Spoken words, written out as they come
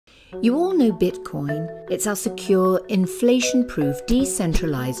You all know Bitcoin. It's our secure, inflation-proof,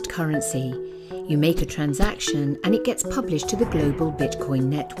 decentralized currency. You make a transaction and it gets published to the global Bitcoin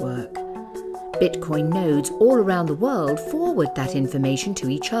network. Bitcoin nodes all around the world forward that information to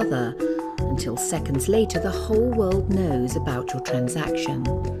each other, until seconds later the whole world knows about your transaction.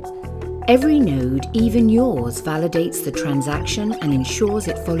 Every node, even yours, validates the transaction and ensures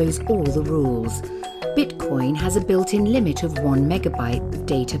it follows all the rules. Bitcoin has a built-in limit of 1 megabyte of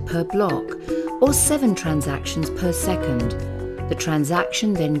data per block, or 7 transactions per second. The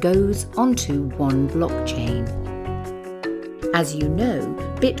transaction then goes onto one blockchain. As you know,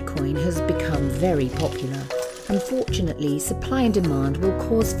 Bitcoin has become very popular. Unfortunately, supply and demand will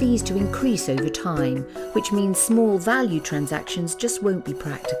cause fees to increase over time, which means small value transactions just won't be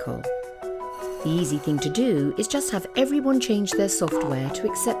practical. The easy thing to do is just have everyone change their software to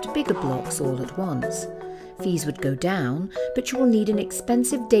accept bigger blocks all at once. Fees would go down, but you will need an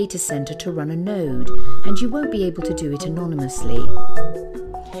expensive data center to run a node, and you won't be able to do it anonymously.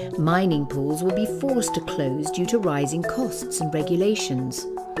 Mining pools will be forced to close due to rising costs and regulations.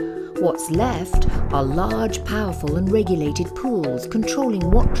 What's left are large, powerful and regulated pools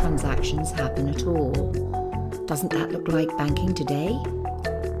controlling what transactions happen at all. Doesn't that look like banking today?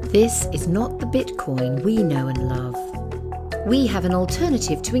 This is not the Bitcoin we know and love. We have an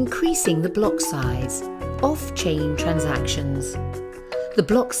alternative to increasing the block size: off-chain transactions. The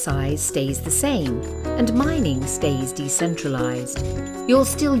block size stays the same, and mining stays decentralized. You'll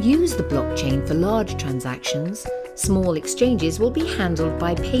still use the blockchain for large transactions. Small exchanges will be handled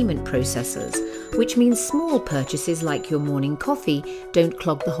by payment processors, which means small purchases like your morning coffee don't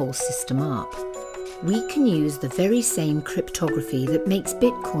clog the whole system up. We can use the very same cryptography that makes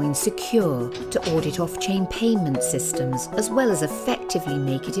Bitcoin secure to audit off-chain payment systems, as well as effectively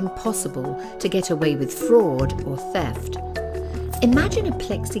make it impossible to get away with fraud or theft. Imagine a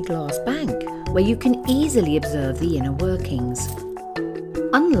plexiglass bank where you can easily observe the inner workings.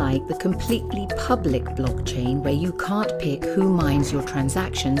 Unlike the completely public blockchain where you can't pick who mines your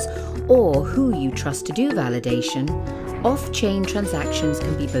transactions or who you trust to do validation, off-chain transactions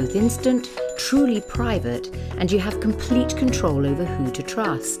can be both instant, truly private, and you have complete control over who to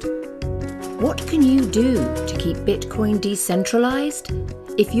trust. What can you do to keep Bitcoin decentralized?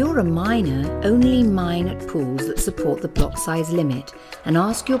 If you're a miner, only mine at pools that support the block size limit and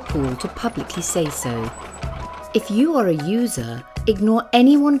ask your pool to publicly say so. If you are a user, ignore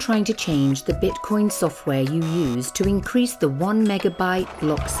anyone trying to change the Bitcoin software you use to increase the 1 megabyte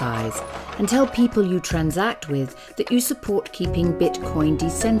block size, and tell people you transact with that you support keeping Bitcoin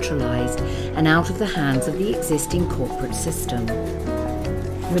decentralized and out of the hands of the existing corporate system.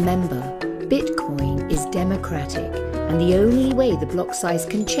 Remember, Bitcoin is democratic, and the only way the block size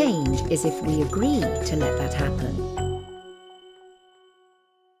can change is if we agree to let that happen.